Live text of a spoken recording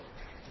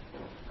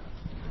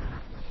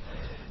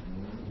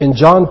In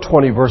John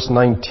 20, verse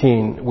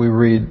 19, we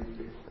read,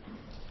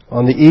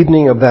 "On the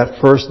evening of that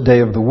first day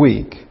of the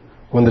week,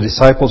 when the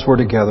disciples were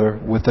together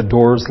with the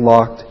doors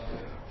locked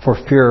for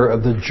fear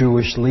of the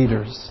Jewish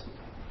leaders."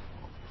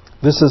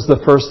 This is the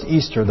first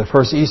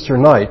Easter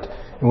night,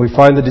 and we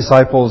find the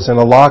disciples in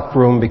a locked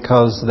room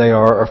because they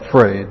are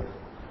afraid.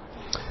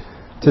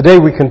 Today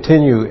we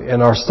continue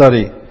in our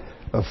study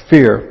of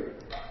fear,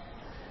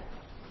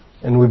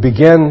 and we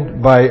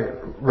begin by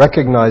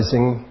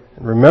recognizing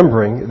and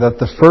remembering that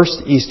the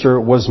first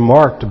Easter was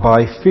marked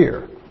by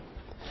fear.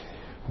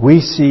 We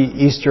see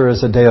Easter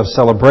as a day of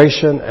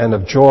celebration and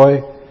of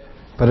joy,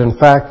 but in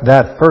fact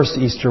that first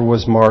Easter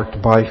was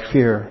marked by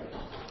fear.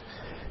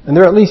 And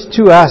there are at least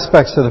two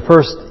aspects to the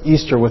first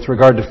Easter with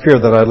regard to fear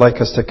that I'd like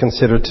us to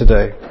consider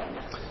today.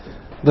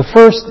 The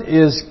first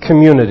is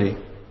community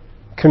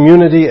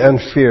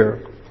and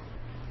fear.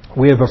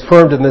 We have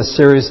affirmed in this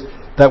series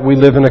that we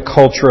live in a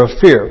culture of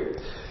fear,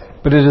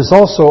 but it is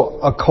also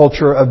a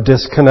culture of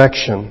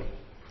disconnection.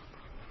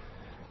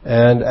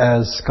 And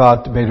as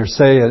Scott Bader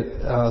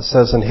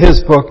says in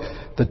his book,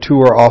 the two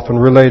are often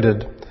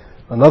related.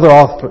 Another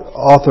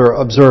author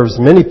observes,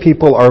 many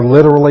people are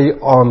literally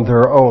on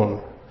their own.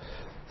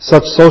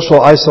 Such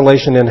social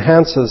isolation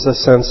enhances a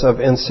sense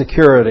of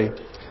insecurity.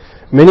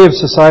 Many of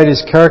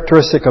society's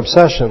characteristic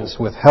obsessions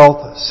with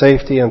health,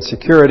 safety, and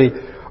security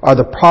are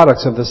the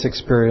products of this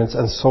experience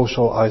and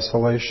social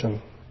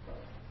isolation.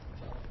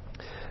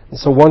 And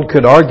so one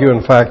could argue,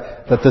 in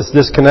fact, that this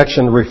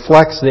disconnection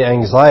reflects the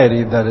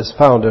anxiety that is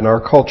found in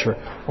our culture,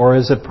 or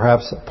is it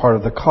perhaps part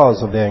of the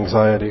cause of the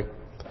anxiety?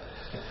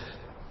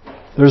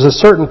 There's a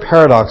certain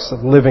paradox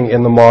of living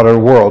in the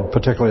modern world,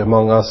 particularly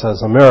among us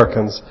as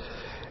Americans,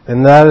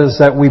 and that is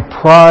that we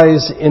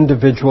prize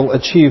individual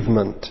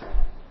achievement,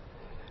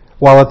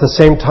 while at the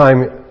same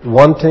time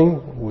wanting,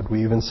 would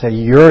we even say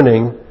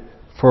yearning,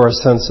 for a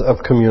sense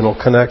of communal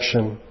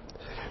connection.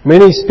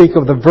 Many speak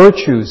of the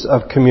virtues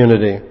of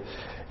community,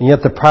 and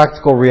yet the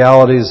practical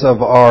realities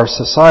of our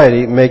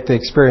society make the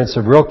experience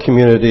of real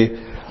community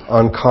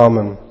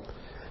uncommon.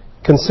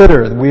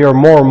 Consider, we are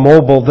more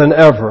mobile than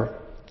ever,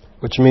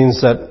 which means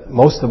that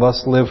most of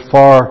us live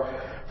far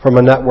from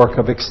a network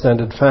of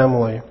extended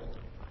family.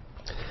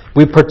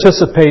 We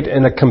participate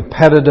in a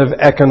competitive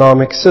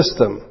economic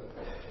system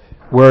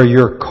where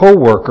your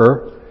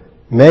coworker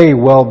may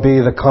well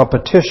be the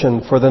competition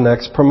for the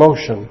next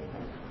promotion.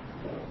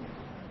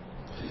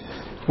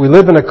 We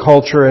live in a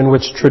culture in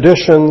which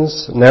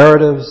traditions,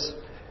 narratives,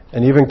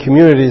 and even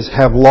communities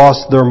have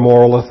lost their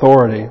moral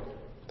authority.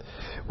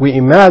 We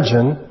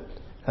imagine,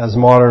 as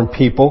modern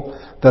people,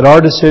 that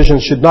our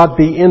decisions should not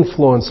be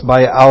influenced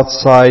by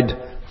outside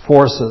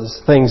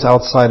forces, things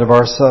outside of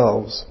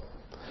ourselves.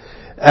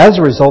 As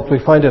a result, we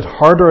find it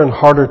harder and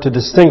harder to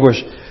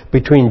distinguish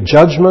between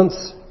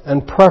judgments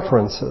and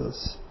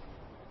preferences.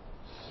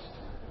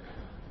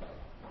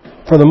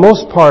 For the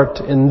most part,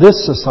 in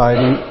this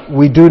society,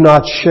 we do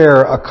not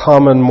share a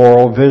common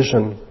moral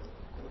vision.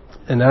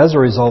 And as a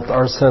result,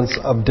 our sense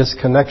of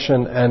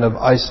disconnection and of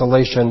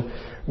isolation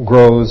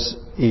grows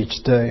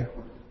each day.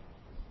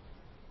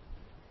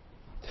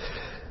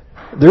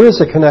 There is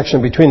a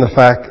connection between the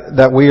fact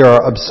that we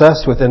are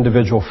obsessed with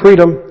individual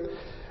freedom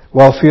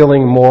while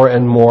feeling more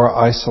and more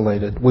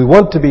isolated. We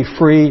want to be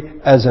free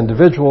as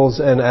individuals,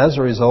 and as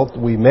a result,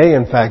 we may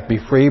in fact be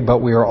free,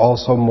 but we are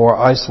also more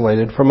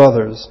isolated from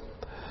others.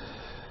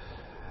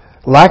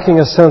 Lacking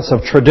a sense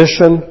of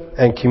tradition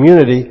and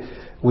community,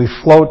 we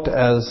float,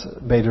 as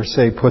Bader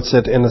puts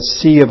it, in a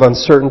sea of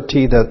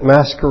uncertainty that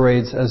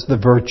masquerades as the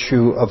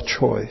virtue of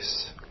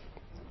choice.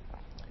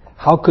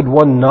 How could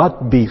one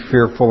not be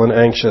fearful and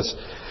anxious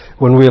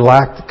when we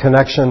lack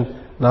connection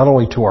not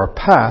only to our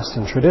past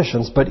and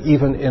traditions, but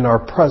even in our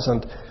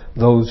present,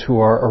 those who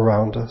are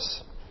around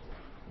us?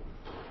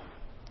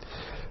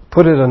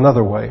 Put it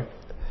another way,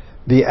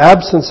 the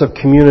absence of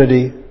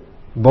community,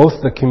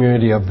 both the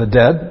community of the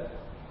dead,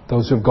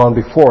 those who have gone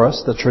before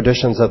us, the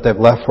traditions that they've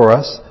left for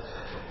us,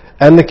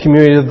 and the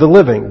community of the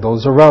living,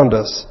 those around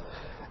us,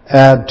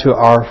 add to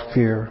our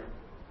fear.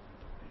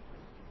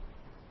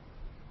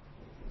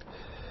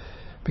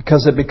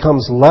 Because it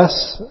becomes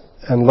less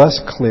and less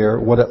clear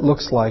what it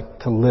looks like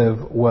to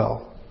live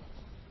well.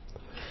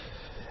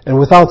 And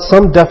without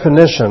some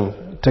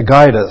definition to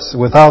guide us,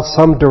 without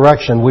some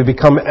direction, we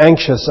become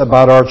anxious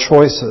about our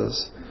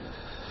choices.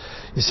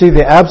 You see,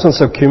 the absence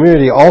of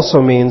community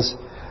also means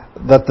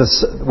that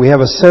we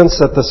have a sense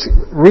that the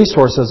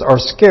resources are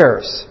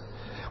scarce.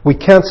 We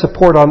can't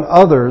support on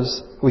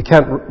others, we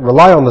can't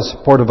rely on the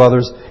support of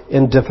others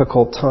in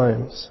difficult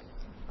times.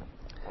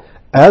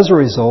 As a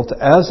result,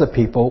 as a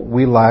people,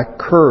 we lack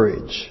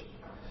courage.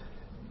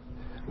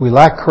 We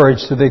lack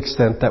courage to the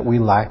extent that we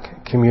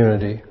lack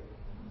community.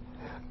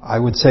 I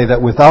would say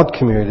that without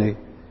community,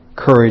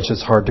 courage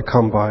is hard to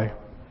come by.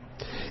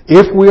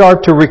 If we are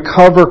to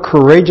recover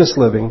courageous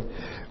living,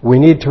 we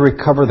need to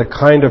recover the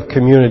kind of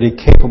community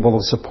capable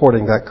of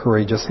supporting that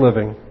courageous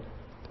living.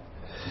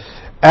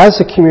 As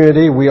a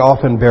community, we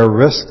often bear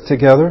risk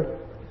together.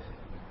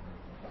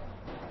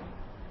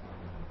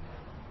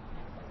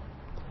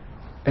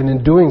 And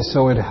in doing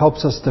so, it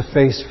helps us to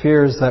face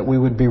fears that we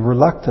would be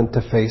reluctant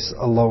to face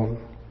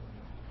alone.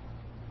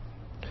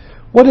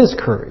 What is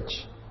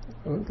courage?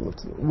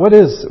 What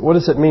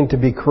does it mean to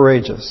be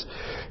courageous?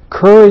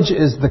 Courage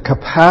is the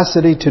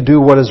capacity to do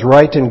what is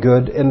right and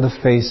good in the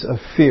face of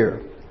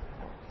fear.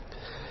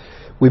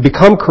 We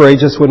become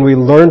courageous when we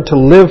learn to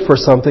live for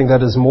something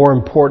that is more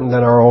important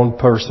than our own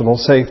personal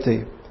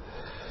safety.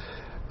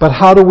 But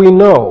how do we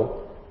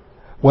know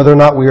whether or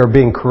not we are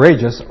being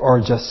courageous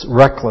or just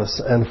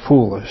reckless and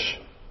foolish?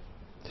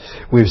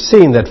 We've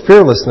seen that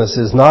fearlessness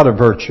is not a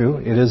virtue.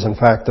 It is, in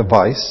fact, a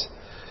vice.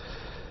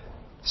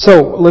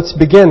 So let's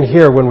begin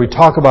here when we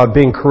talk about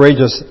being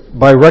courageous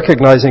by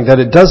recognizing that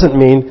it doesn't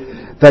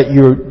mean that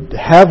you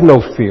have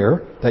no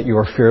fear, that you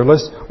are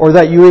fearless, or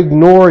that you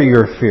ignore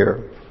your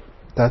fear.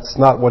 That's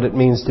not what it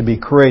means to be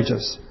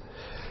courageous.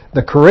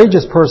 The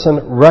courageous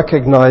person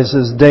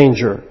recognizes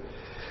danger,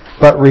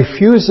 but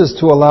refuses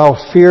to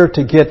allow fear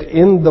to get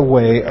in the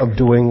way of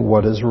doing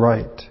what is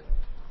right,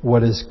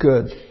 what is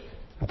good,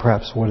 and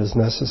perhaps what is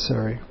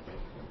necessary.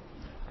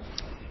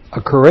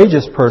 A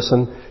courageous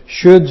person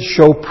should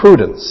show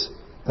prudence,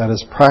 that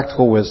is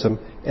practical wisdom,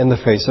 in the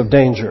face of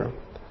danger.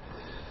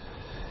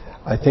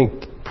 I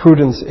think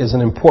prudence is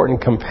an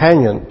important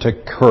companion to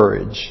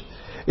courage.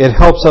 It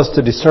helps us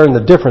to discern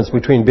the difference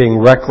between being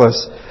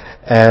reckless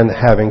and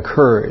having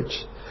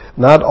courage.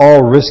 Not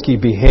all risky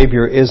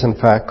behavior is in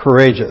fact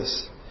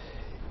courageous,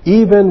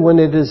 even when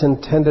it is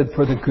intended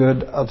for the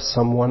good of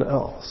someone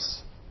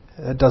else.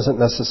 It doesn't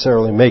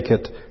necessarily make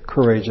it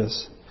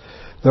courageous.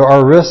 There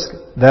are risks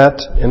that,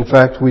 in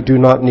fact, we do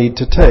not need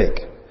to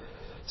take,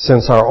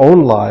 since our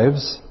own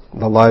lives,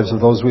 the lives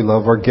of those we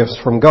love, are gifts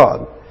from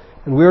God,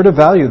 and we are to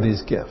value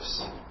these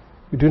gifts.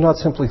 We do not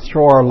simply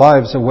throw our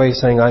lives away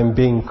saying, I'm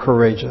being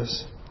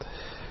courageous.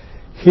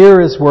 Here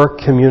is where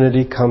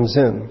community comes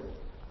in.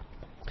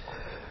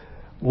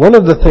 One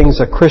of the things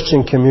a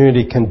Christian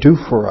community can do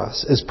for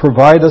us is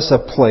provide us a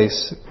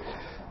place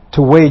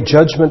to weigh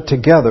judgment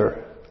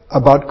together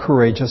about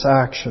courageous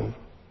action.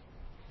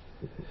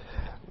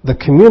 The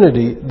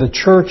community, the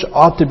church,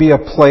 ought to be a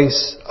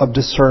place of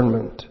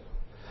discernment,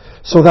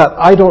 so that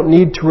I don't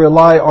need to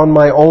rely on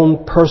my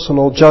own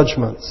personal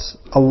judgments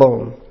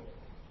alone.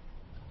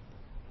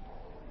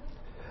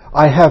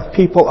 I have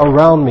people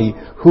around me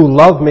who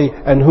love me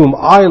and whom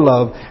I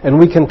love, and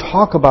we can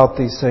talk about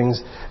these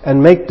things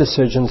and make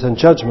decisions and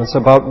judgments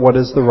about what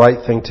is the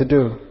right thing to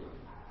do.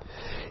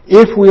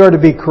 If we are to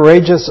be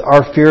courageous,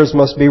 our fears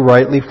must be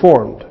rightly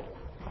formed.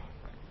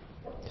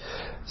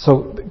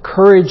 So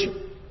courage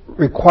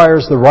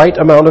requires the right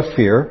amount of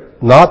fear,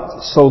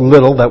 not so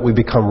little that we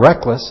become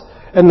reckless,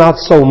 and not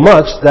so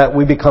much that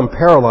we become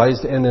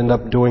paralyzed and end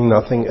up doing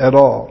nothing at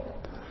all.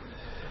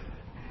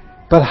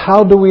 But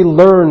how do we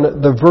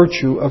learn the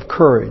virtue of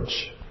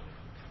courage?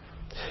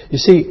 You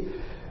see,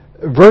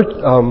 a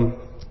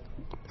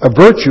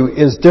virtue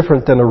is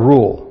different than a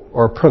rule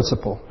or a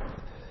principle.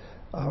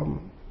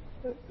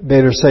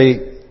 Bader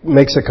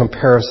makes a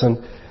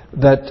comparison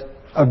that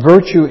a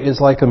virtue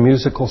is like a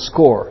musical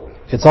score.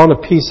 It's on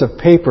a piece of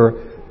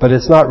paper, but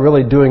it's not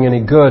really doing any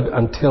good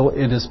until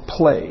it is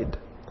played.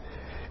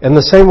 In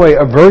the same way,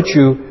 a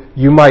virtue,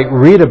 you might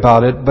read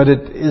about it, but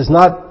it is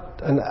not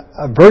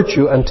a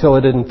virtue until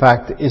it in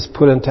fact is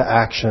put into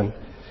action.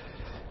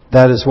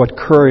 That is what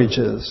courage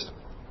is.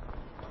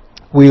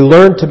 We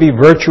learn to be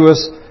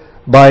virtuous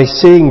by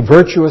seeing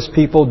virtuous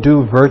people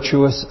do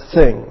virtuous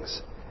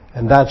things.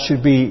 And that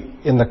should be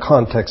in the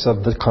context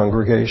of the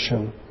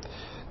congregation,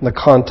 in the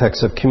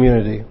context of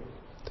community.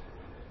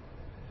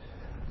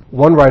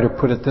 One writer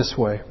put it this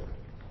way: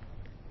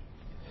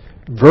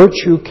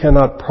 virtue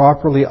cannot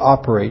properly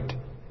operate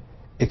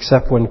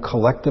except when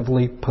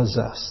collectively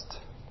possessed.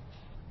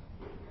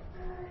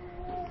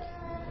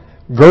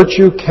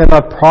 Virtue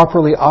cannot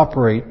properly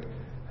operate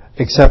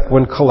except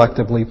when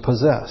collectively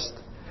possessed.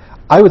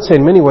 I would say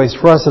in many ways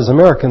for us as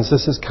Americans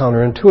this is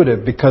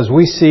counterintuitive, because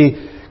we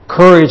see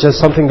courage as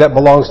something that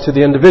belongs to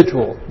the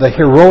individual, the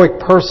heroic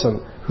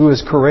person who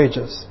is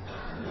courageous.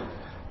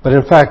 But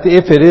in fact,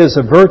 if it is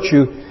a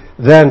virtue,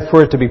 then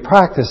for it to be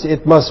practiced,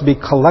 it must be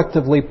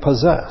collectively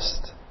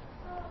possessed.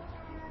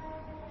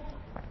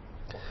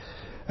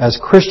 As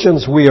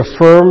Christians, we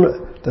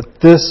affirm that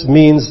this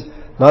means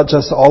not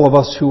just all of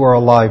us who are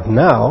alive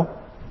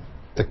now,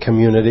 the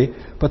community,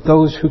 but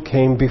those who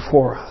came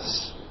before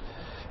us.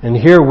 And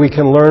here we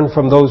can learn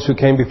from those who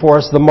came before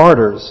us, the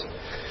martyrs,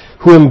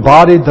 who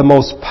embodied the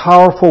most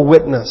powerful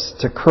witness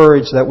to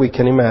courage that we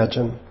can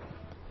imagine.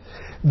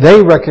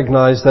 They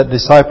recognized that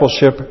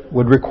discipleship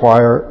would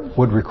require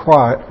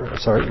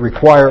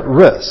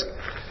risk,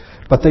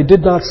 but they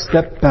did not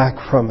step back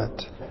from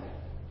it.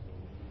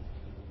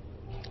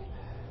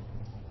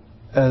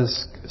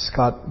 As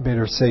Scott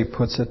Bader Say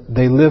puts it,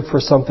 they lived for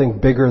something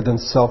bigger than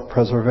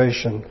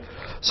self-preservation,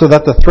 so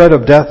that the threat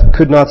of death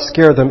could not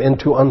scare them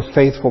into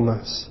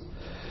unfaithfulness.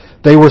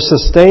 They were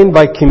sustained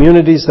by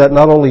communities that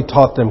not only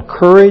taught them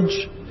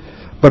courage,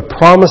 but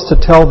promised to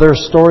tell their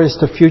stories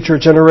to future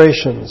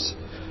generations,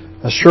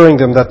 assuring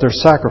them that their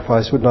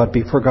sacrifice would not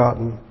be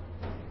forgotten.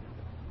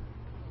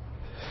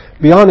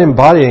 Beyond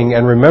embodying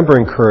and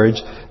remembering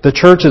courage, the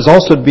church is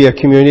also to be a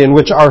community in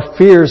which our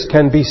fears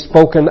can be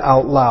spoken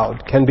out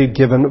loud, can be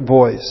given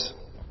voice.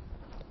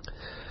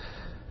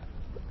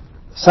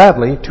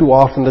 Sadly, too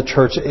often the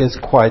church is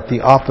quite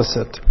the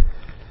opposite.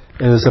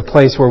 It is a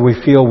place where we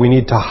feel we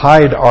need to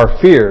hide our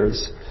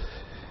fears,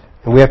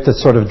 and we have to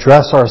sort of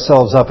dress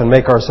ourselves up and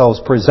make ourselves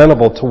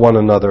presentable to one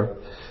another.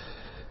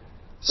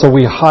 So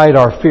we hide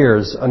our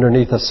fears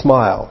underneath a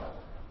smile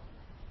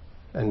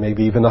and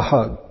maybe even a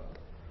hug,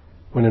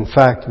 when in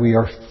fact we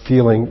are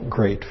feeling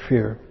great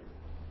fear.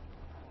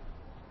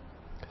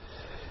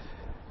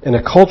 In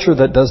a culture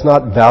that does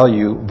not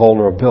value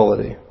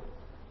vulnerability,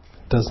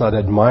 does not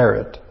admire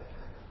it,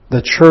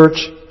 the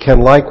church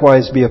can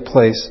likewise be a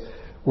place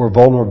where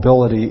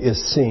vulnerability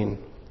is seen,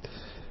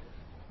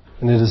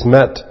 and it is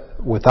met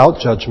without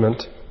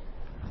judgment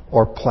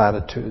or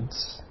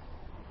platitudes.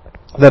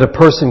 That a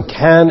person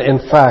can, in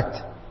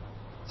fact,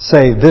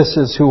 say, "This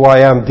is who I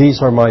am,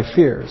 these are my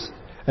fears,"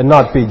 and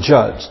not be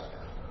judged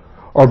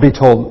or be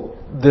told,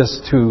 "This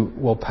too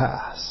will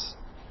pass."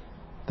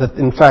 That,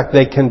 in fact,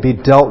 they can be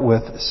dealt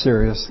with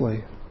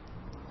seriously.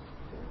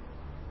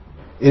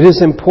 It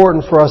is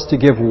important for us to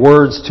give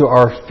words to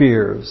our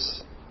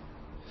fears.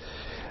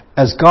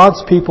 As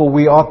God's people,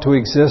 we ought to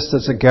exist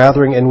as a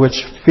gathering in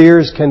which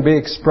fears can be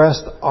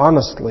expressed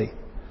honestly,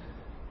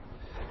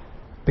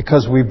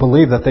 because we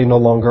believe that they no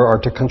longer are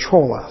to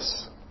control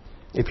us.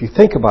 If you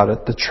think about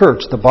it, the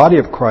church, the body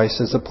of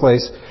Christ, is a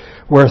place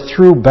where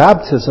through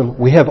baptism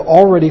we have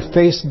already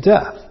faced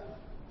death,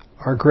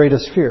 our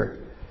greatest fear,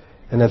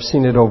 and have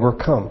seen it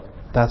overcome.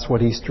 That's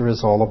what Easter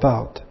is all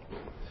about.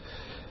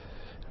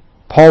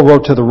 Paul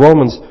wrote to the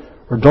Romans,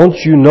 "Or don't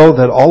you know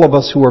that all of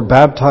us who were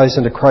baptized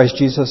into Christ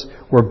Jesus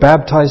were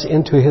baptized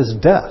into His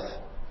death?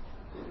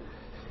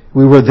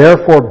 We were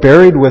therefore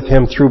buried with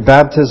Him through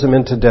baptism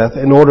into death,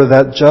 in order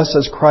that just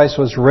as Christ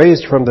was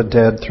raised from the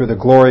dead through the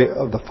glory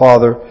of the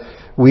Father,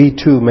 we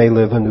too may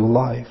live a new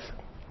life."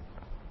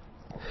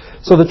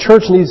 So the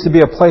church needs to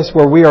be a place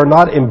where we are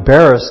not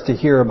embarrassed to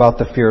hear about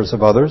the fears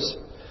of others.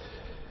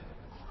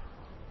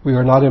 We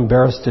are not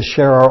embarrassed to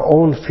share our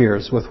own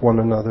fears with one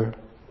another.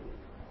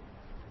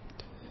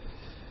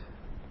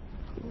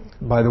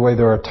 By the way,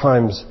 there are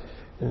times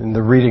in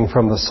the reading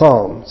from the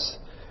Psalms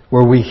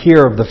where we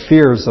hear of the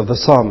fears of the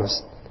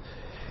psalmist.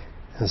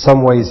 In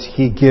some ways,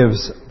 he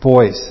gives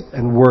voice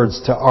and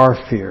words to our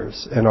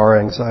fears and our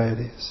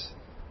anxieties.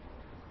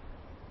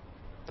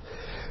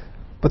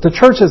 But the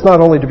church is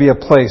not only to be a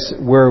place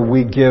where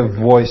we give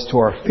voice to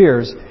our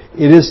fears,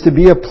 it is to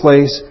be a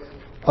place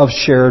of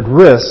shared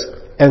risk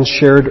and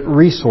shared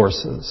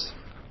resources.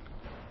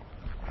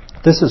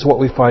 This is what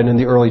we find in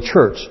the early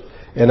church.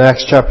 In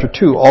Acts chapter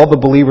 2, all the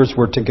believers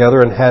were together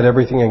and had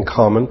everything in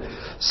common.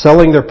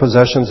 Selling their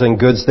possessions and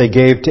goods, they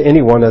gave to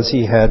anyone as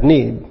he had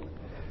need.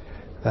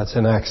 That's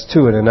in Acts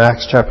 2. And in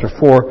Acts chapter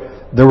 4,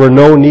 there were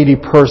no needy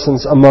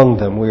persons among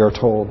them, we are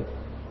told.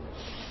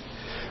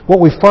 What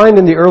we find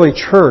in the early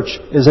church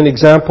is an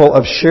example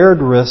of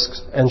shared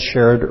risks and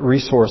shared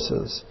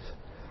resources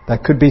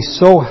that could be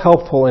so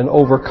helpful in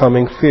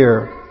overcoming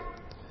fear.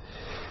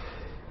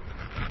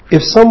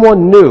 If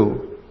someone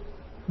knew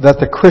that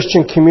the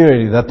Christian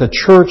community, that the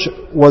church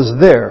was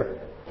there,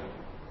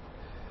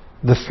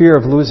 the fear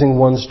of losing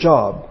one's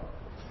job,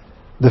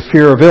 the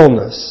fear of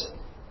illness,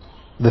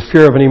 the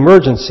fear of an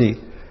emergency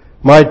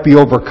might be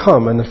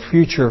overcome and the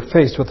future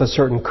faced with a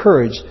certain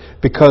courage,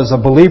 because a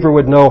believer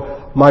would know,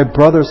 my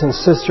brothers and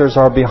sisters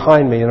are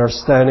behind me and are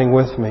standing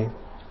with me.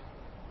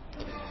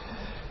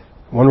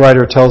 One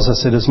writer tells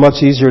us it is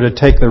much easier to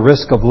take the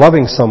risk of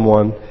loving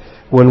someone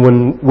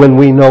when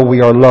we know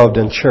we are loved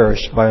and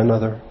cherished by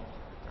another.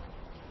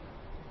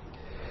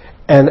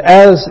 And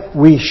as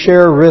we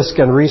share risk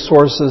and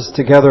resources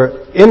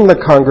together in the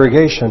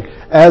congregation,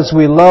 as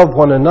we love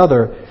one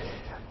another,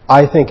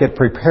 I think it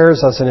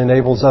prepares us and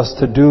enables us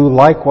to do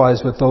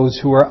likewise with those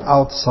who are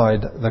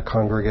outside the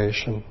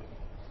congregation.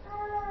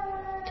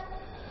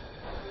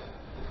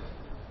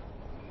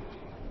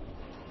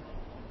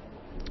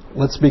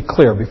 Let's be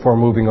clear before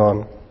moving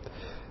on.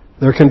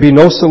 There can be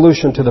no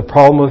solution to the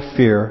problem of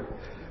fear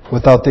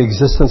without the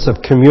existence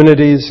of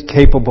communities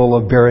capable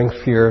of bearing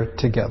fear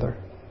together.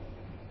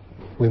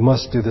 We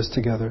must do this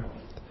together.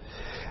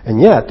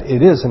 And yet,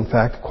 it is in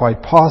fact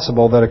quite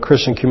possible that a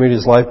Christian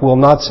community's life will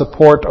not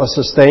support or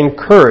sustain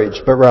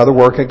courage, but rather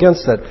work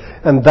against it.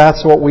 And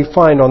that's what we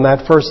find on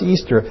that first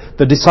Easter.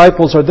 The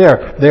disciples are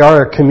there. They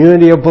are a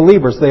community of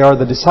believers. They are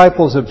the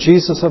disciples of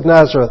Jesus of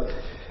Nazareth.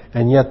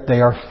 And yet they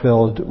are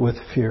filled with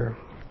fear.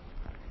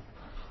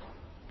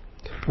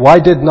 Why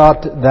did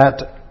not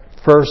that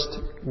first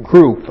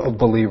group of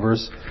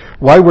believers,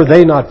 why were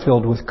they not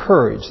filled with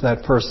courage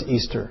that first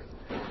Easter?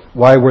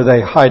 Why were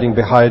they hiding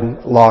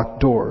behind locked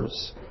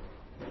doors?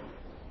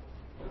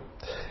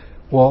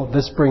 Well,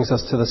 this brings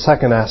us to the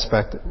second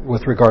aspect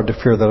with regard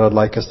to fear that I'd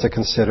like us to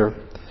consider.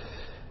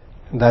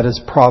 And that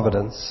is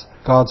providence.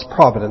 God's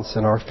providence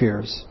in our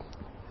fears.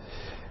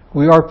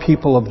 We are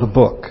people of the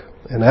book.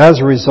 And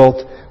as a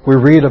result, we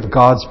read of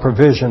God's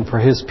provision for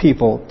His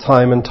people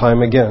time and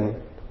time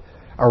again.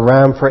 a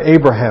ram for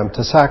Abraham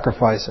to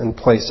sacrifice in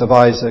place of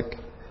Isaac,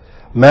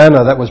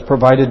 manna that was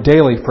provided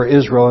daily for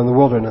Israel in the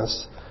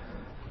wilderness,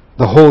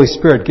 the Holy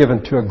Spirit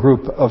given to a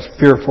group of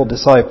fearful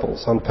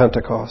disciples on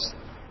Pentecost.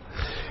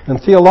 In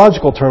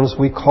theological terms,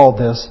 we call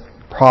this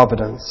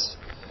providence.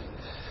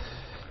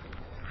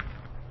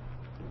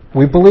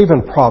 We believe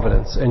in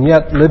providence, and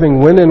yet living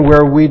when and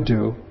where we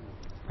do,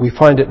 we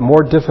find it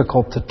more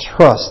difficult to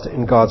trust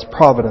in God's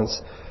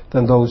providence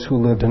than those who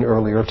lived in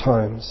earlier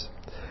times.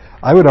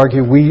 I would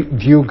argue we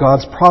view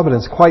God's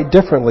providence quite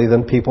differently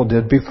than people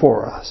did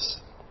before us.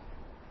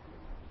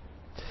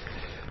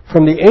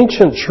 From the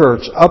ancient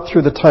church up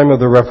through the time of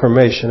the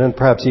Reformation, and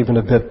perhaps even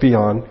a bit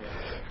beyond,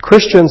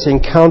 Christians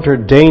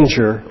encountered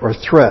danger or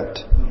threat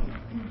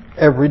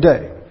every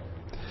day.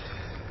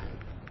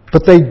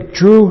 But they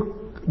drew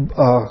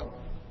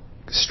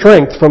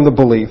strength from the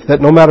belief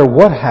that no matter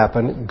what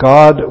happened,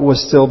 God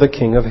was still the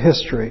king of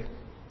history.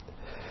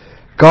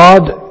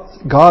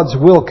 God's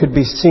will could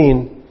be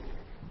seen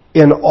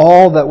in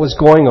all that was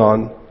going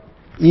on,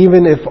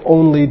 even if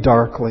only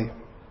darkly.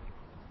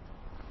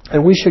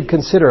 And we should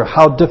consider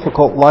how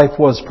difficult life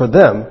was for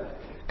them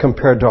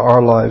compared to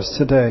our lives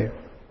today.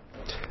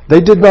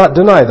 They did not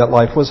deny that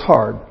life was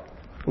hard.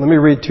 Let me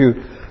read to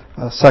you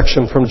a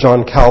section from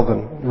John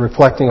Calvin,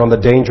 reflecting on the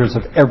dangers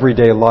of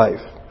everyday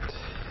life.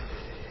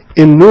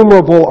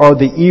 Innumerable are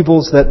the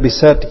evils that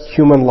beset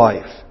human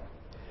life.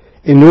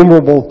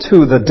 Innumerable,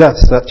 too, the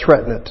deaths that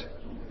threaten it.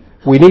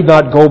 We need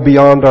not go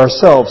beyond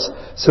ourselves,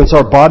 since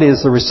our body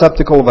is the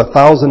receptacle of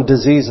 1,000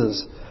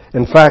 diseases.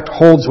 In fact,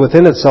 holds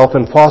within itself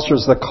and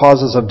fosters the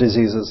causes of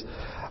diseases.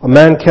 A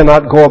man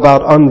cannot go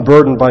about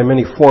unburdened by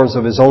many forms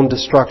of his own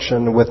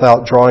destruction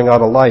without drawing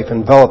out a life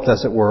enveloped,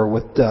 as it were,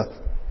 with death.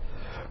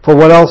 For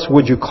what else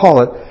would you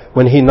call it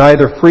when he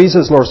neither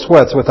freezes nor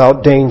sweats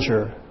without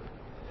danger?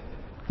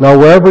 Now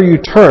wherever you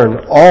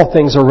turn, all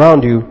things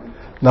around you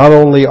not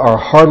only are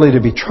hardly to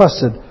be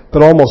trusted,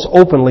 but almost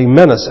openly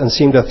menace and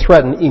seem to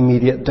threaten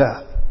immediate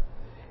death.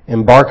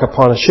 Embark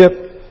upon a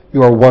ship,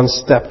 you are one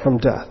step from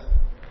death.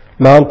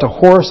 Mount a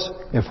horse,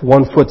 if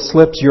one foot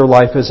slips, your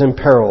life is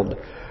imperiled.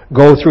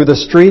 Go through the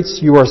streets,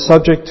 you are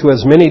subject to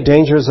as many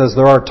dangers as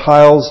there are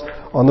tiles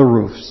on the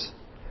roofs.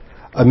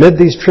 Amid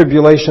these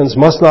tribulations,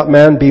 must not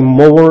man be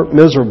more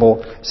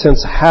miserable,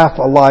 since half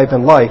alive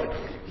in life,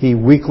 he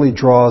weakly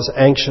draws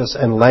anxious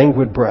and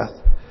languid breath,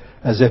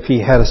 as if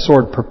he had a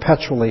sword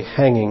perpetually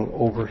hanging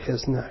over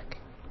his neck.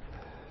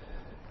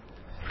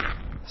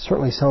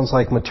 Certainly sounds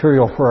like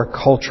material for a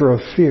culture of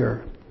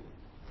fear.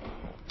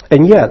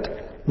 And yet,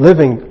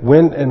 living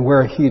when and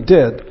where he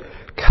did,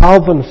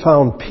 Calvin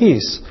found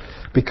peace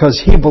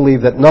because he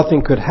believed that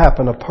nothing could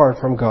happen apart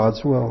from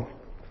God's will.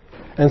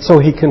 And so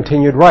he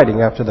continued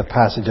writing after the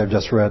passage I've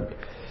just read.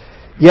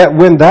 Yet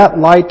when that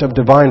light of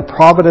divine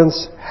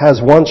providence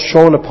has once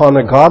shone upon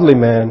a godly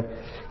man,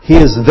 he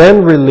is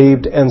then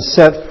relieved and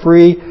set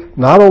free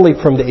not only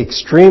from the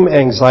extreme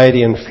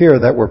anxiety and fear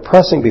that were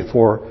pressing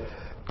before,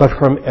 but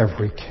from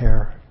every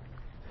care.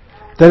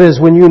 That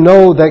is, when you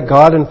know that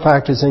God in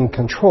fact is in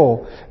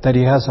control, that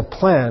He has a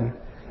plan,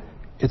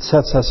 it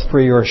sets us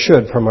free, or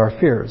should, from our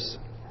fears.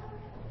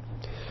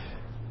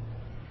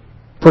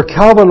 For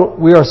Calvin,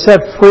 we are set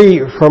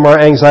free from our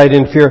anxiety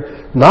and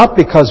fear, not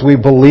because we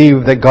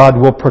believe that God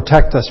will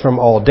protect us from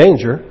all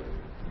danger,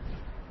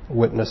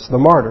 witness the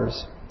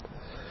martyrs,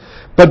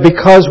 but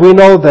because we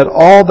know that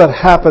all that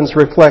happens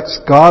reflects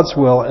God's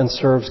will and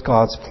serves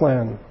God's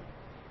plan.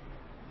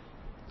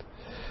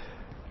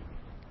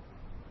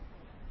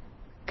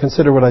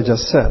 Consider what I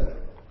just said.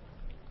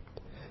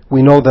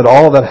 We know that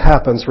all that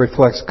happens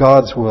reflects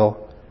God's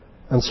will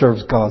and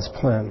serves God's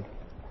plan.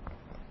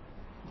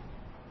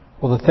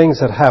 Well, the things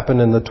that happened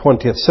in the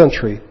 20th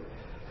century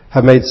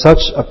have made such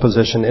a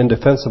position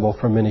indefensible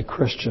for many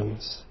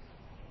Christians.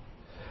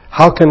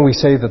 How can we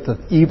say that the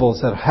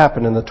evils that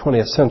happened in the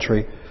 20th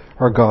century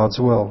are God's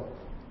will?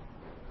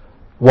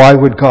 Why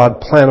would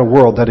God plan a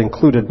world that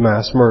included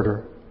mass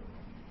murder?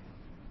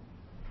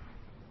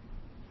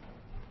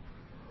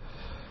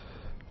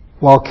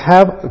 While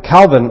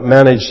Calvin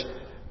managed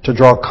to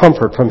draw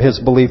comfort from his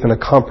belief in a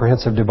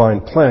comprehensive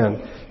divine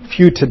plan,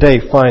 few today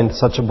find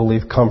such a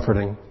belief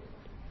comforting.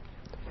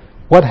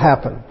 What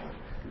happened?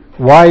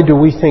 Why do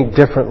we think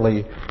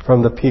differently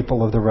from the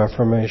people of the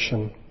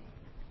Reformation?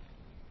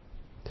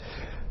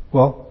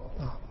 Well,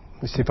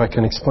 let me see if I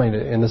can explain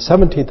it. In the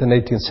 17th and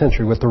 18th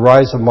century, with the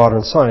rise of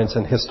modern science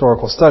and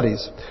historical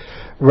studies,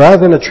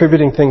 rather than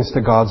attributing things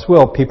to God's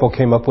will, people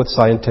came up with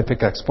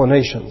scientific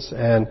explanations.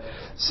 And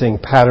seeing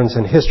patterns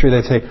in history,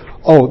 they say,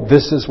 oh,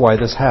 this is why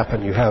this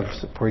happened. You have,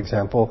 for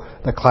example,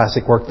 the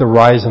classic work, The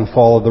Rise and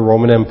Fall of the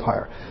Roman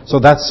Empire. So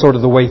that's sort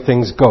of the way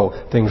things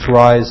go. Things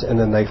rise and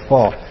then they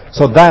fall.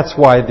 So that's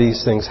why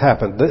these things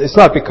happen. It's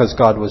not because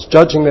God was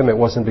judging them. It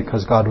wasn't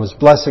because God was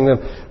blessing them.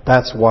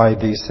 That's why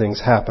these things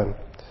happen.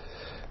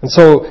 And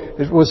so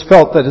it was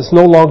felt that it's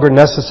no longer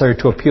necessary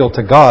to appeal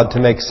to God to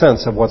make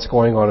sense of what's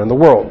going on in the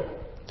world.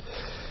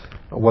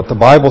 What the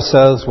Bible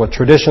says, what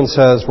tradition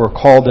says, were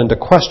called into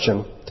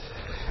question.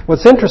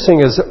 What's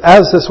interesting is,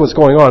 as this was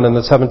going on in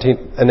the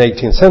 17th and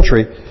 18th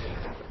century,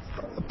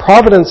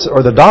 providence,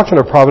 or the doctrine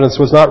of providence,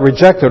 was not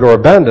rejected or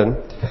abandoned.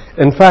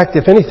 In fact,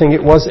 if anything,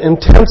 it was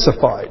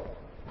intensified.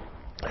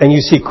 And you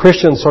see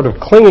Christians sort of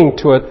clinging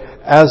to it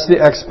as the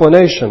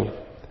explanation.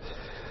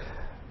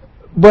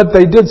 But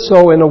they did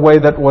so in a way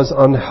that was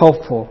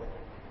unhelpful.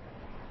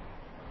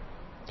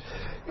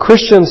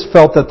 Christians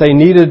felt that they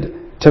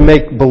needed to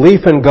make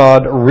belief in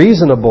God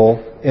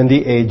reasonable in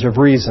the age of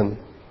reason.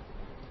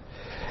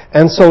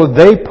 And so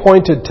they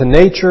pointed to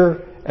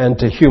nature and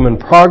to human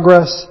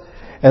progress,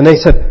 and they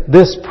said,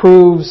 this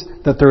proves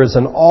that there is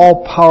an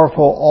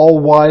all-powerful,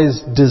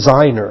 all-wise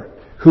designer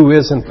who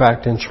is in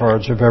fact in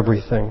charge of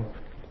everything.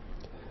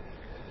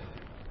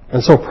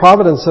 And so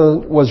providence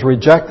was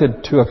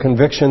rejected to a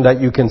conviction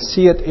that you can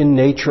see it in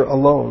nature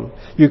alone.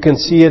 You can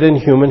see it in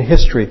human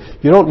history.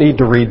 You don't need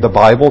to read the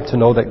Bible to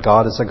know that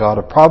God is a God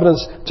of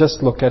providence.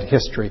 Just look at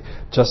history.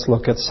 Just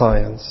look at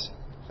science.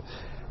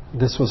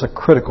 This was a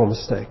critical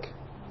mistake.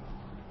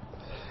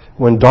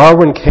 When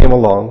Darwin came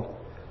along,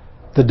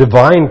 the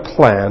divine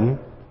plan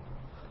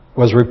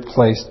was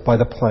replaced by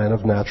the plan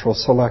of natural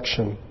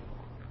selection.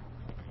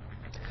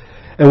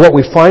 And what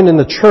we find in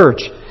the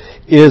church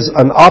is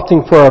an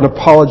opting for an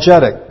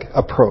apologetic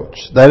approach.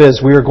 That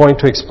is, we are going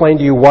to explain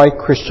to you why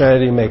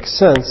Christianity makes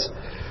sense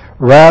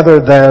rather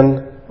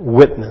than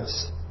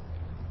witness.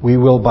 We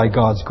will, by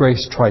God's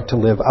grace, try to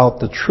live out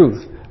the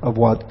truth of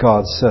what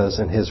God says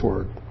in His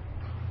Word.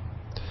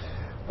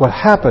 What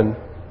happened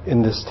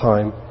in this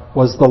time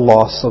was the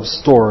loss of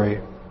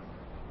story.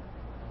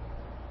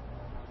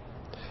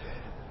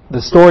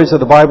 The stories of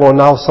the Bible are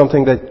now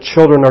something that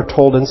children are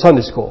told in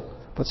Sunday school,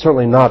 but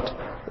certainly not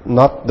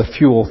the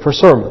fuel for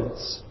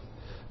sermons.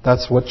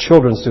 That's what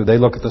children do. They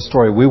look at the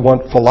story. We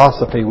want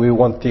philosophy. We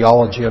want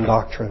theology and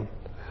doctrine.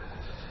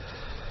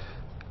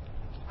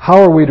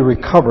 How are we to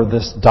recover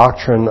this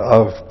doctrine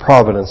of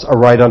providence, a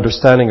right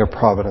understanding of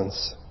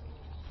providence?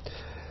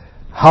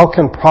 How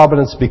can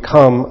providence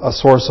become a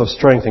source of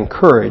strength and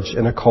courage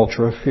in a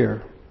culture of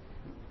fear?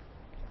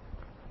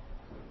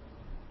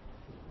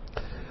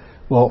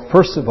 Well,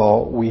 first of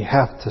all, we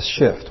have to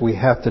shift. We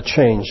have to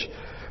change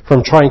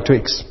from trying to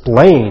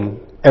explain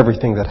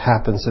everything that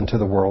happens into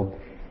the world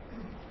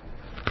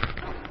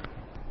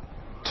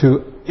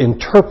to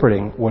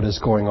interpreting what is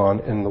going on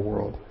in the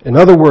world. In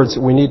other words,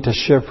 we need to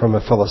shift from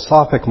a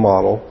philosophic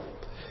model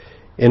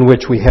in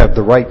which we have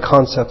the right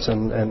concepts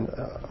and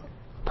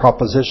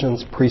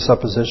propositions,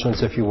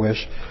 presuppositions, if you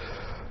wish,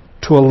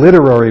 to a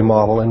literary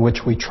model in which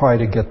we try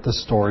to get the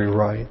story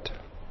right.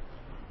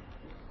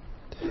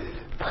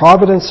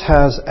 Providence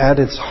has at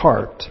its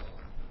heart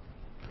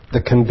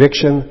the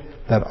conviction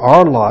that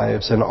our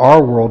lives and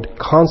our world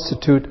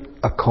constitute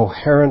a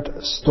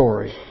coherent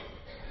story.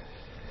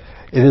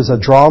 It is a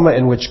drama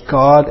in which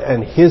God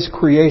and His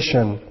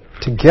creation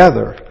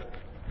together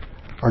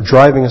are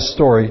driving a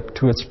story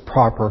to its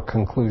proper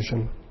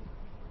conclusion.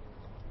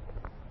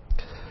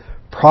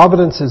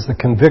 Providence is the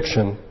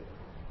conviction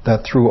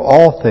that through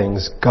all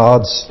things,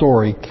 God's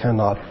story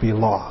cannot be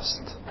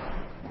lost.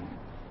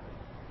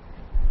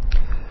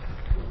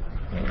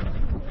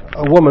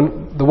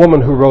 The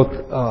woman who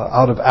wrote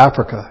Out of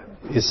Africa,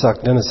 Isak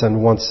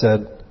Dinesen, once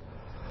said,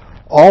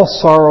 all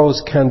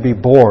sorrows can be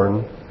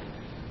borne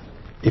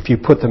if you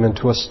put them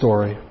into a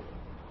story.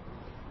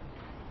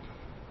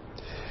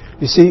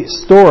 You see,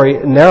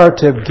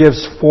 narrative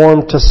gives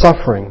form to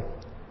suffering.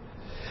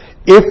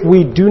 If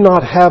we do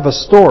not have a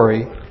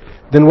story,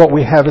 then what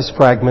we have is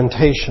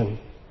fragmentation.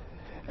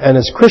 And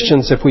as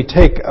Christians, if we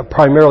take a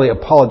primarily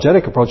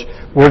apologetic approach,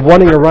 we're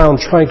running around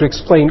trying to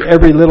explain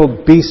every little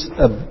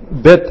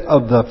bit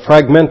of the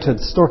fragmented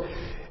story,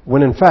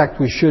 when in fact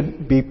we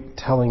should be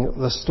telling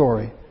the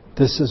story.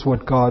 This is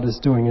what God is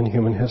doing in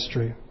human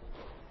history.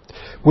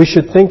 We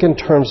should think in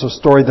terms of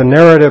story, the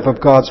narrative of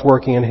God's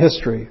working in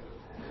history.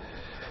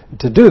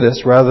 To do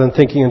this, rather than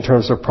thinking in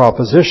terms of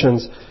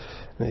propositions,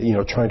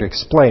 trying to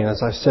explain,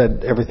 as I've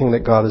said, everything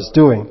that God is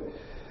doing,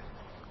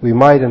 we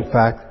might in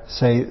fact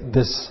say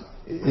this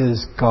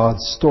is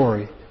God's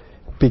story.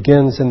 It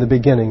begins in the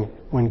beginning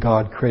when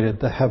God created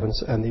the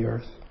heavens and the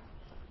earth.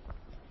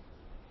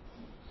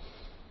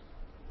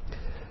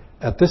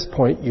 At this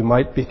point, you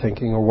might be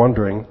thinking or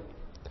wondering,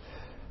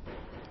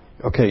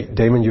 okay,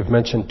 Damon, you've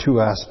mentioned two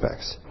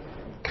aspects,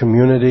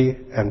 community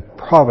and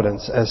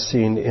providence as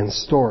seen in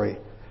story.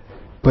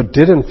 But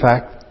did in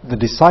fact the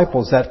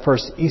disciples that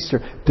first Easter,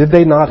 did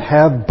they not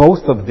have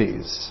both of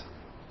these?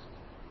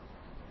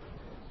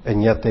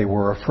 And yet they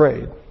were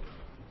afraid.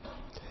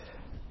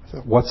 So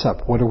what's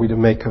up? What are we to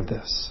make of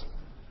this?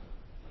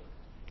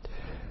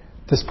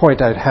 At this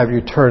point, I'd have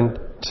you turn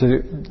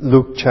to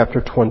Luke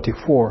chapter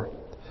 24.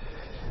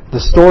 The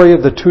story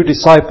of the two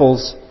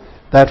disciples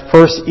that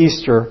first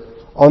Easter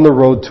on the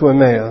road to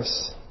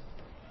Emmaus.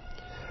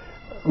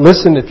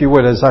 Listen, if you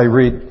would, as I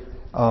read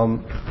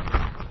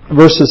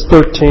verses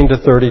 13 to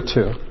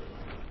 32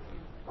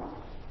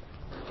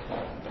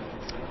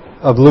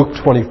 of Luke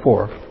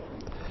 24.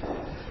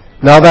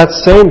 Now that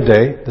same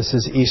day, this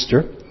is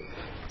Easter,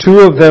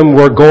 Two of them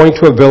were going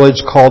to a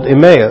village called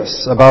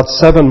Emmaus, about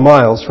 7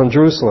 miles from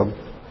Jerusalem.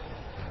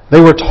 They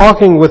were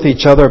talking with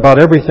each other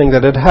about everything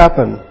that had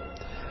happened.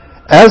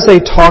 As they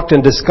talked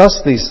and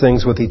discussed these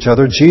things with each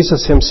other,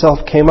 Jesus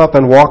himself came up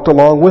and walked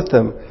along with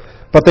them,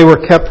 but they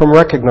were kept from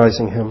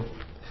recognizing him.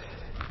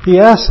 He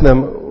asked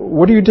them,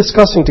 "What are you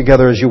discussing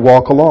together as you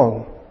walk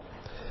along?"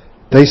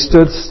 They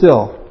stood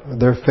still,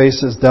 their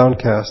faces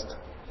downcast.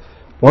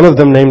 One of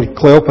them, named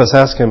Cleopas,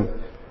 asked him,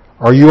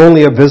 "Are you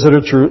only a visitor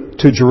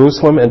to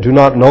Jerusalem and do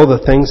not know the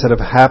things that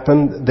have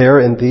happened there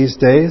in these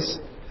days?"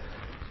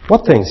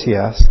 "What things?" he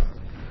asked.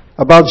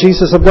 "About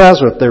Jesus of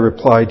Nazareth," they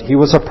replied. "He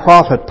was a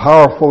prophet,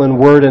 powerful in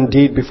word and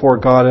deed before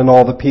God and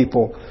all the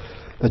people.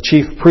 The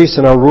chief priests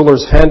and our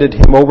rulers handed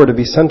him over to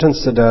be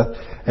sentenced to death,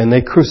 and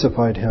they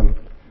crucified him.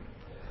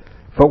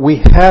 But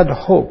we had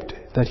hoped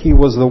that he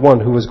was the one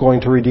who was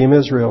going to redeem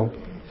Israel.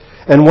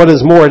 And what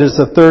is more, it is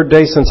the 3rd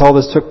day since all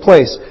this took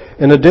place.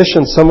 In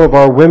addition, some of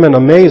our women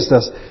amazed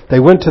us. They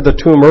went to the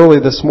tomb early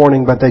this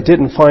morning, but they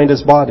didn't find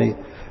his body.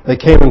 They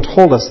came and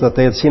told us that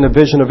they had seen a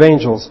vision of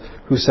angels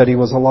who said he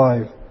was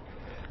alive.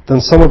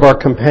 Then some of our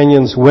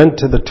companions went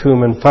to the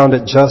tomb and found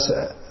it just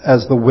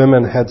as the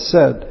women had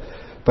said,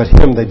 but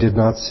him they did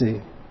not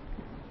see."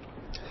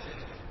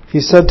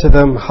 He said to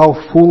them, "How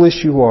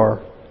foolish you are,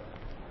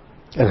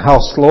 and how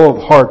slow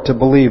of heart to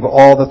believe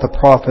all that the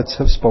prophets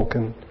have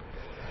spoken.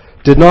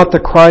 Did not the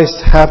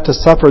Christ have to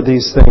suffer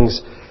these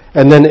things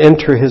and then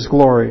enter his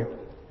glory?"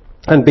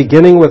 And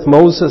beginning with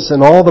Moses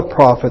and all the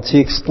prophets, he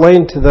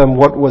explained to them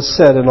what was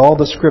said in all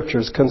the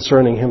scriptures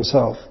concerning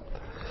himself.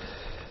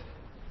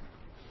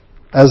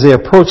 As they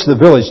approached the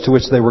village to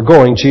which they were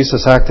going,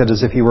 Jesus acted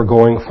as if he were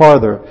going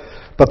farther.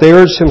 But they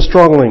urged him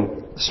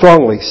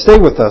strongly, "Stay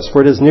with us,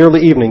 for it is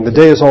nearly evening. The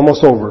day is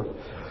almost over."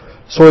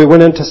 So he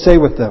went in to stay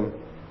with them.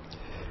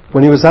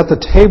 When he was at the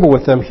table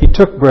with them, he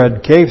took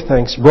bread, gave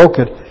thanks, broke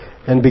it,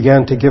 and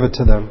began to give it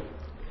to them.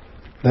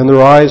 Then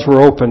their eyes were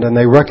opened and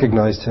they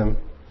recognized him,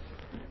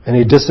 and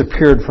he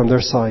disappeared from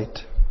their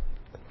sight.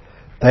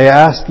 They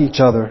asked each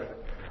other,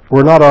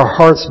 "Were not our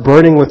hearts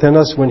burning within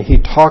us when he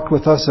talked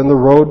with us on the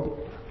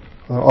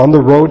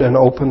road and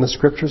opened the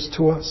scriptures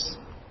to us?"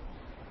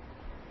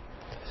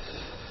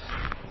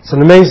 It's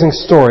an amazing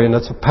story, and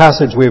it's a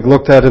passage we've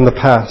looked at in the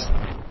past.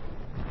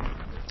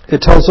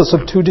 It tells us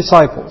of 2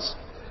 disciples,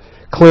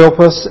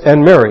 Cleopas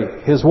and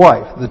Mary, his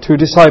wife, the 2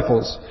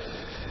 disciples.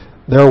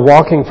 They're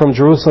walking from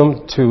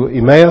Jerusalem to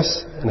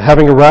Emmaus and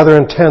having a rather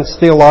intense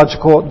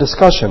theological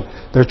discussion.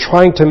 They're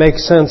trying to make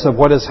sense of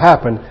what has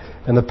happened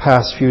in the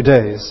past few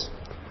days.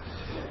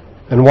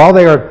 And while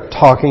they are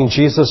talking,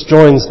 Jesus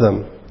joins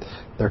them.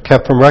 They're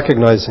kept from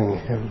recognizing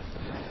him.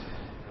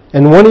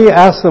 And when he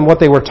asks them what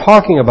they were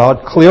talking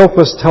about,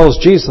 Cleopas tells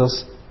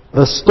Jesus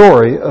the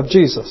story of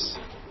Jesus.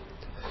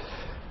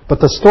 But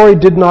the story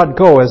did not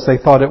go as they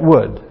thought it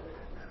would.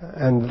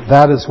 And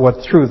that is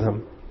what threw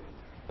them.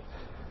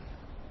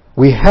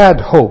 We had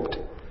hoped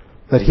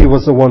that he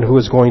was the one who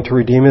was going to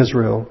redeem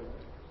Israel.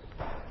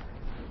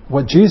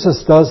 What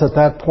Jesus does at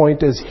that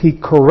point is he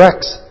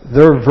corrects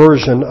their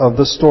version of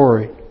the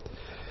story.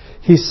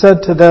 He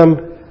said to them,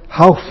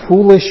 "How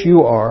foolish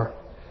you are,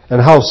 and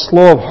how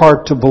slow of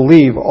heart to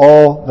believe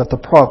all that the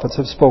prophets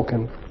have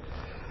spoken.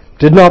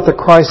 Did not the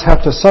Christ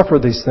have to suffer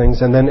these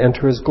things and then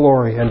enter his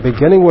glory?" And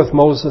beginning with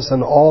Moses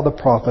and all the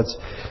prophets,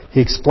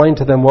 he explained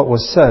to them what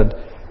was said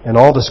in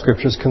all the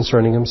scriptures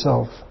concerning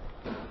himself.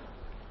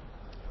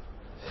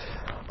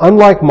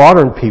 Unlike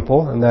modern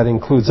people, and that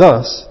includes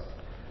us,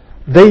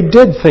 they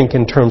did think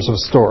in terms of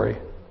story.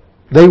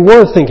 They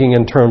were thinking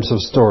in terms of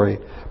story,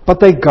 but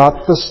they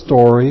got the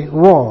story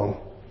wrong.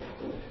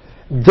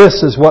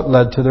 This is what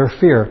led to their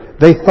fear.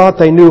 They thought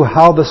they knew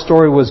how the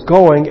story was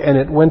going, and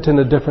it went in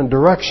a different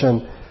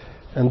direction,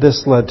 and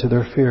this led to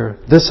their fear.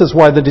 This is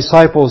why the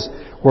disciples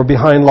were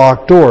behind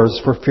locked doors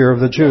for fear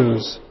of the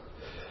Jews.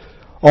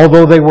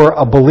 Although they were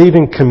a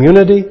believing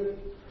community,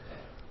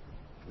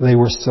 they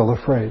were still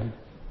afraid.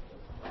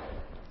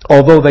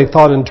 Although they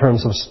thought in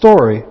terms of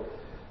story,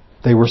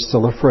 they were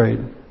still afraid.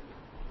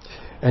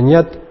 And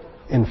yet,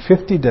 in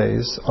 50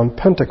 days, on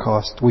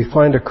Pentecost, we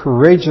find a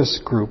courageous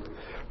group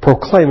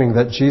proclaiming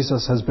that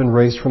Jesus has been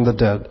raised from the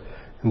dead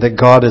and that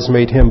God has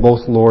made him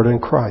both Lord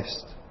and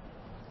Christ.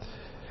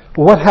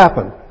 What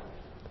happened?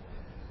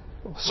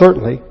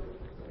 Certainly,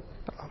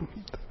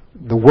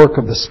 the work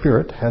of the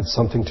Spirit had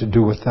something to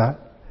do with that.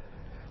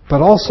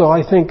 But also,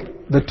 I think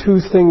the 2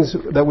 things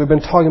that we've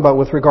been talking about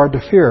with regard to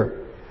fear,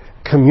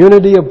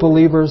 community of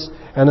believers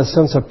and a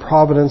sense of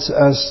providence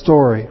as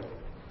story.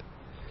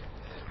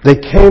 They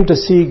came to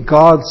see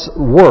God's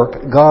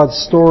work, God's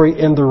story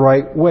in the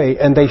right way,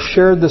 and they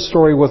shared the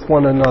story with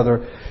one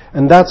another.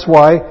 And that's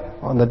why,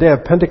 on the day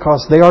of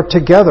Pentecost, they are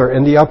together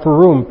in the upper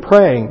room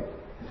praying.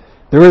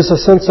 There is a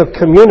sense of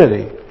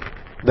community.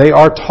 They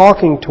are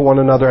talking to one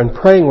another and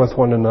praying with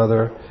one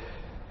another.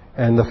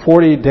 And the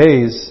 40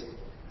 days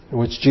in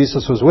which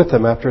Jesus was with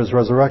them after his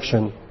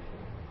resurrection,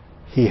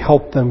 he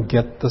helped them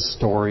get the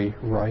story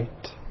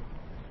right.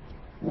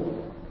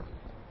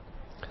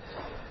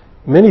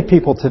 Many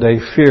people today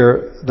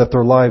fear that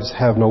their lives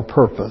have no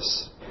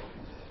purpose.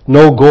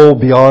 no goal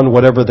beyond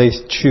whatever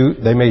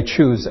they may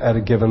choose at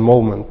a given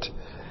moment.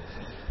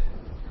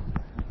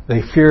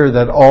 They fear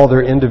that all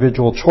their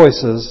individual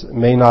choices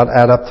may not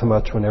add up to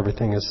much when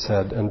everything is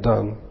said and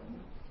done.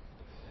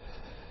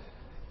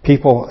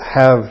 People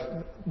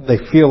they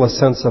feel a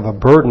sense of a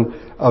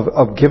burden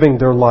of giving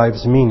their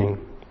lives meaning.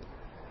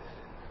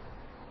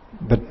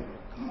 But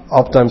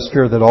oftentimes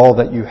fear that all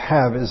that you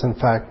have is in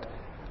fact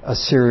a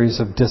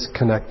series of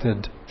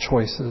disconnected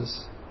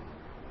choices.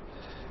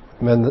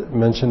 I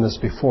mentioned this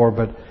before,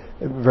 but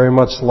very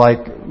much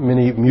like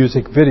many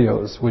music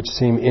videos which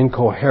seem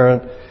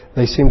incoherent,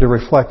 they seem to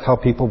reflect how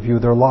people view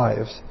their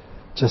lives.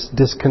 Just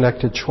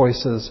disconnected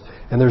choices.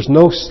 And there's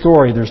no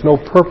story, there's no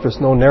purpose,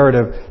 no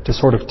narrative to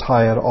sort of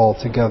tie it all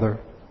together.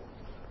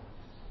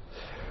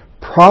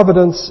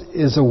 Providence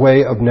is a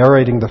way of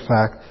narrating the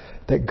fact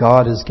that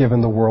God has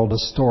given the world a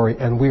story,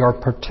 and we are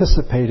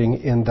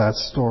participating in that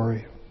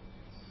story.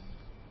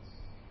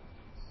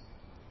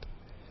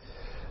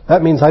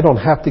 That means I don't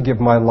have to give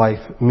my life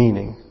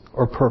meaning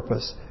or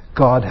purpose.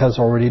 God has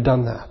already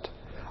done that.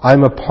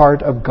 I'm a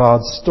part of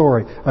God's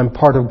story. I'm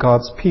part of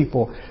God's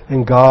people.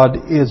 And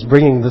God is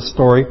bringing the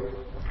story,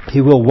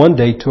 He will one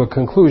day, to a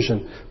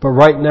conclusion. But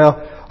right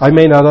now, I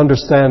may not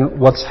understand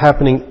what's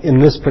happening in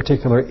this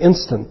particular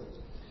instant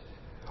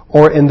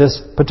or in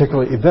this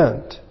particular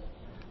event.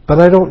 But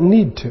I don't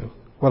need to.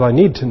 What I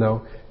need to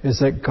know is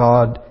that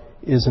God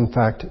is in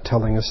fact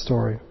telling a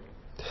story.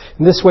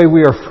 In this way,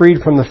 we are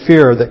freed from the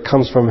fear that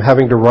comes from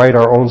having to write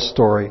our own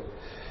story.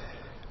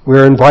 We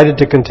are invited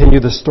to continue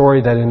the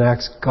story that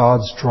enacts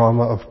God's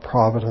drama of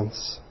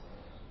providence.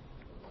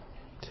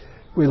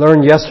 We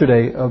learned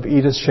yesterday of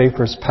Edith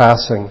Schaeffer's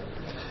passing.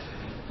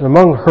 And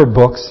among her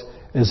books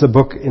is a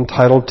book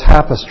entitled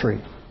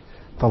Tapestry,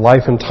 The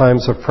Life and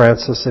Times of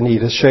Francis and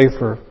Edith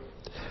Schaeffer.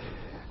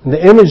 And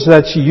the image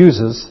that she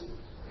uses,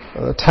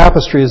 the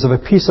tapestry, is of a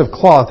piece of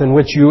cloth in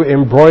which you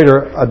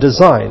embroider a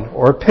design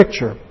or a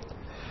picture.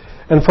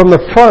 And from the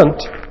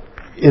front,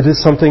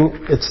 it's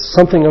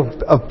something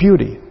of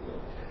beauty.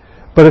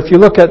 But if you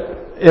look at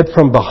it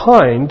from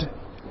behind,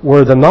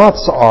 where the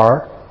knots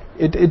are,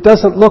 it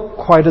doesn't look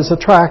quite as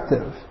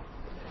attractive.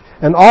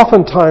 And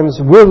oftentimes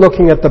we're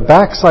looking at the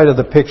back side of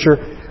the picture.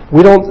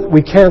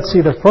 We can't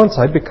see the front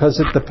side because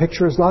the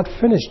picture is not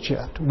finished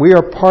yet. We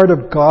are part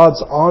of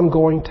God's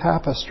ongoing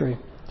tapestry.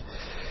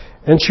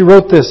 And she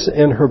wrote this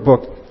in her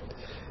book.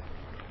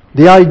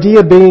 The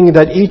idea being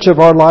that each of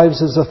our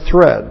lives is a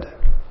thread.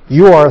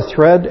 You are a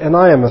thread and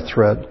I am a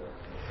thread.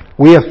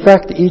 We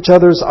affect each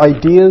other's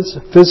ideas,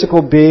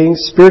 physical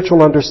beings,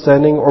 spiritual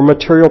understanding, or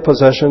material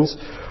possessions,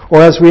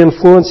 or as we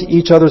influence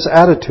each other's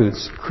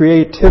attitudes,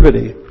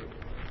 creativity,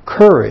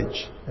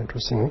 courage,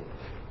 interestingly,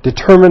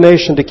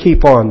 determination to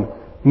keep on,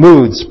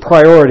 moods,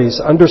 priorities,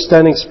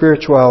 understanding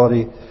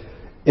spiritually,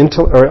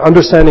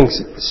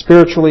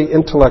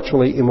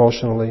 intellectually,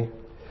 emotionally.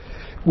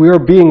 We are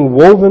being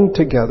woven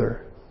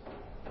together,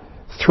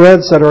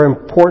 threads that are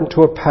important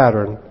to a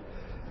pattern,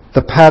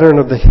 the pattern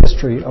of the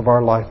history of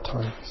our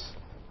lifetimes.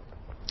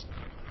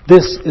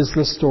 This is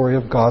the story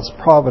of God's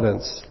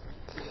providence.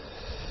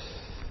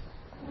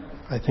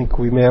 I think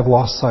we may have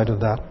lost sight of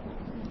that.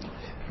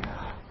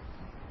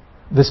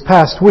 This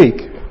past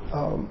week,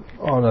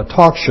 on a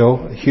talk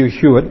show, Hugh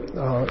Hewitt,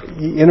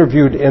 he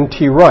interviewed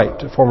N.T. Wright,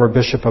 former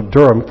Bishop of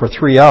Durham, for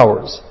 3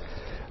 hours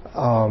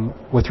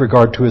with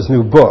regard to his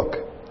new book.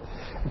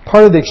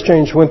 Part of the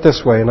exchange went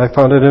this way, and I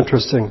found it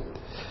interesting.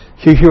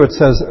 Hugh Hewitt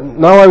says,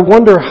 "Now I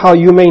wonder how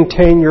you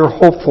maintain your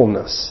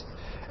hopefulness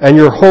and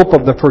your hope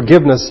of the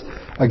forgiveness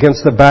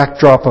against the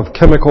backdrop of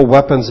chemical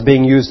weapons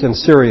being used in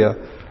Syria,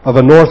 of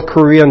a North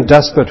Korean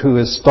despot who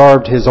has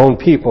starved his own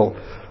people,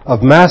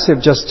 of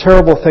massive, just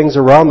terrible things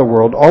around the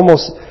world,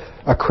 almost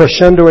a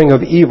crescendoing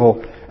of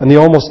evil, and the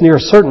almost near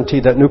certainty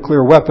that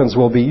nuclear weapons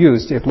will be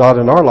used, if not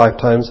in our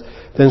lifetimes,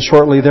 then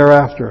shortly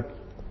thereafter.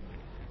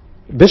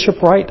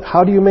 Bishop Wright,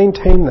 how do you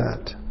maintain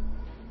that?"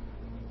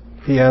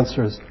 He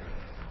answers,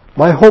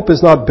 "My hope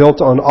is not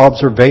built on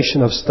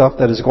observation of stuff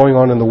that is going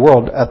on in the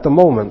world at the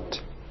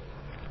moment.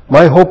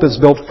 My hope is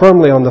built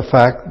firmly on the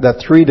fact that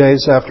 3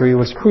 days after He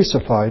was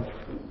crucified,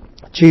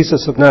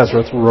 Jesus of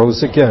Nazareth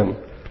rose again,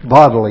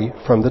 bodily,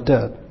 from the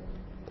dead.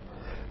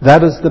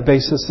 That is the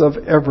basis of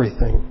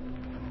everything.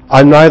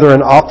 I'm neither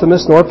an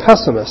optimist nor a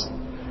pessimist.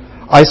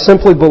 I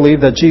simply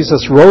believe that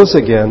Jesus rose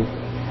again,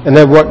 and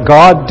that what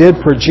God did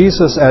for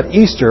Jesus at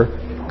Easter,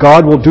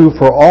 God will do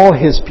for all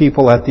His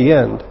people at the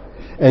end,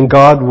 and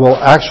God will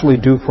actually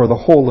do for the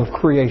whole of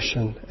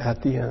creation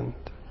at the end."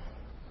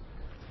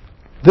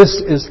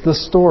 This is the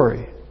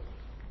story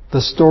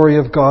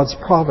of God's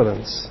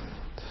providence.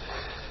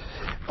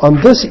 On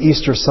this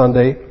Easter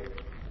Sunday,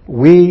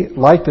 we,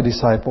 like the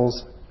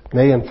disciples,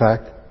 may in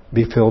fact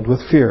be filled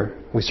with fear.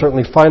 We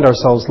certainly find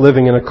ourselves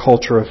living in a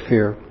culture of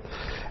fear.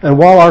 And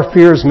while our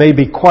fears may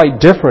be quite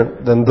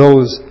different than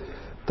those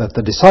that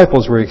the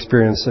disciples were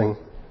experiencing,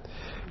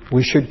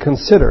 we should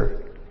consider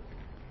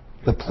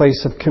the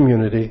place of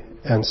community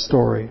and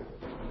story.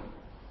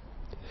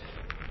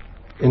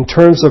 In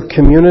terms of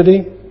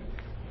community,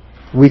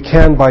 we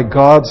can, by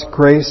God's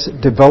grace,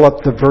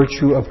 develop the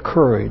virtue of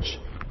courage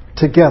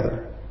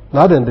together.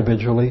 Not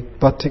individually,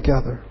 but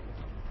together.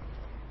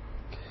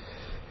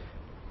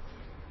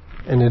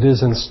 And it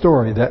is in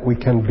story that we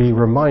can be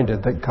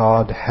reminded that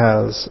God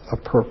has a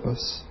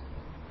purpose.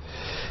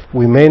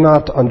 We may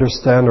not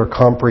understand or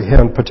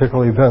comprehend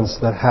particular events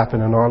that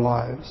happen in our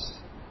lives.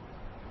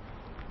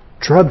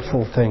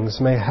 Dreadful things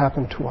may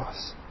happen to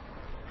us.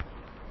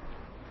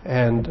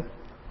 And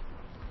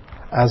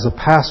as a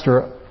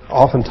pastor,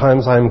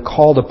 oftentimes I am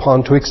called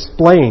upon to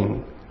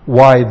explain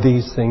why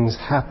these things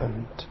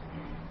happened.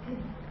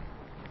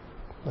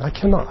 I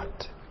cannot.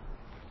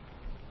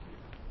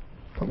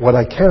 But what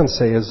I can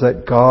say is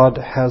that God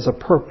has a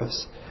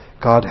purpose.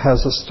 God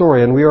has a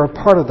story, and we are a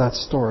part of that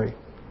story.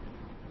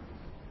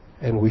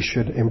 And we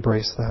should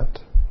embrace that.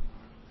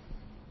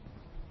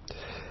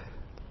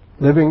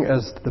 Living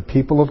as the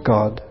people of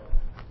God,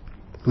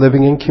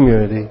 living in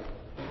community,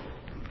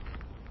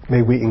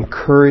 may we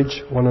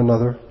encourage one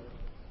another,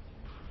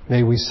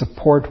 may we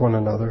support one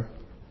another,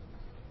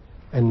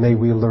 and may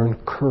we learn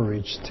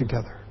courage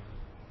together.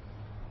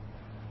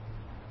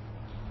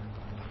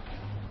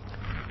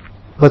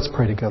 Let's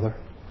pray together.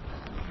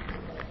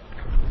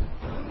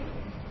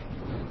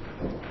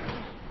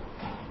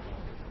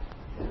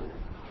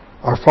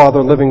 Our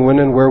Father, living when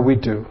and where we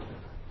do,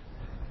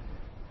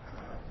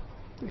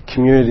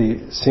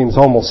 community seems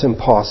almost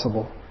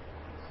impossible.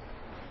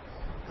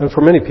 And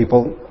for many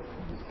people,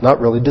 not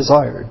really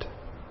desired.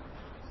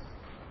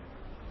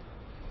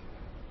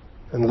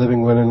 And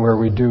living when and where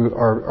we do,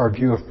 our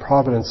view of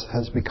providence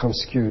has become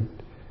skewed.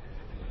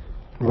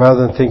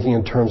 Rather than thinking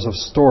in terms of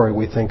story,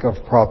 we think of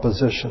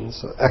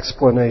propositions,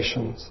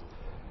 explanations.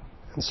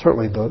 And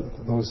certainly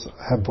those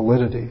have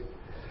validity.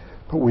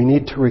 But we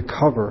need to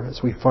recover,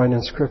 as we find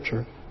in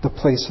Scripture, the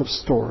place of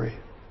story.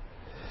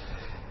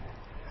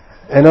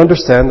 And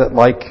understand that,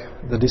 like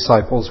the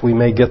disciples, we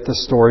may get the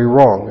story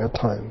wrong at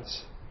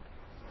times.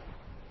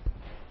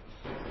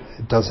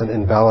 It doesn't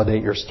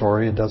invalidate your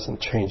story. It doesn't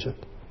change it.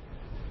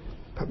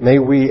 But may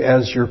we,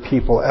 as your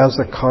people, as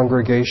a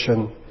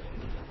congregation,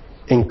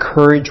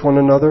 encourage one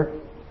another,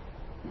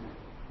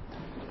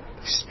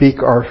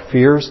 speak our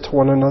fears to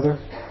one another,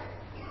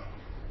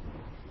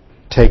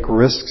 take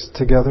risks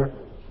together,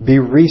 be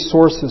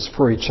resources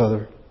for each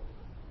other,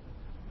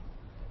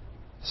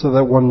 so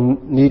that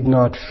one need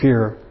not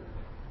fear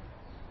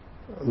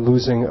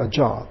losing a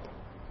job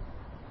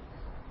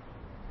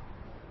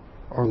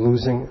or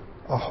losing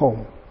a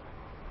home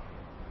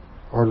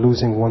or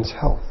losing one's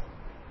health,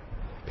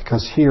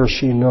 because he or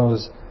she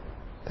knows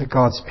that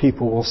God's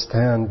people will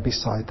stand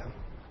beside them.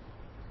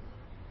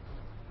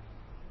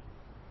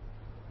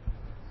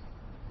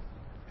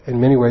 In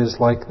many ways,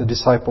 like the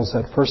disciples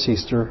at first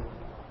Easter,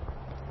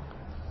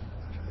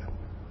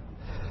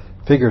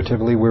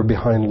 figuratively, we're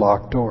behind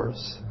locked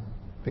doors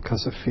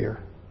because of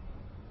fear.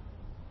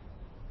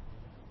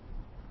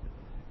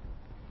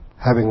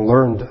 Having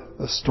learned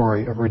the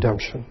story of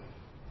redemption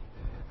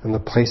and the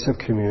place of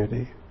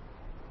community,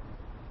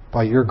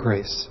 by your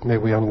grace, may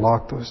we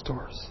unlock those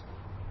doors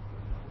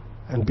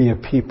and be a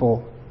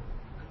people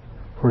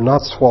who are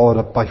not swallowed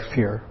up by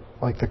fear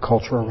like the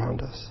culture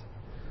around us,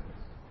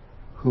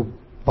 who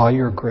by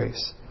your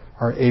grace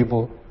are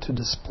able to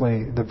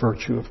display the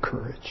virtue of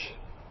courage.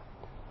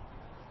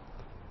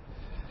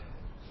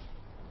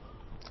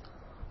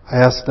 I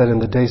ask that in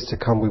the days to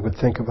come we would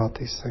think about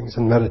these things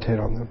and meditate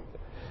on them.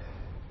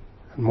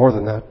 And more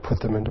than that,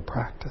 put them into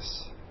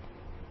practice.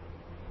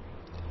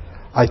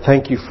 I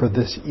thank you for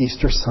this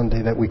Easter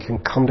Sunday that we can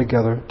come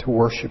together to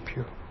worship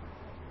you.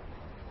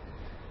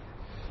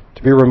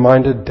 To be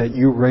reminded that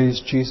you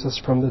raised Jesus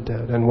from the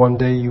dead, and one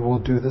day you will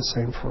do the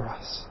same for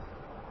us.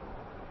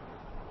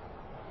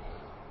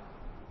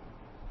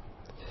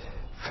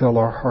 Fill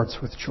our hearts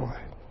with joy.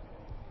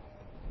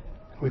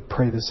 We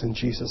pray this in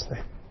Jesus'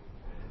 name.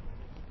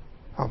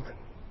 Amen.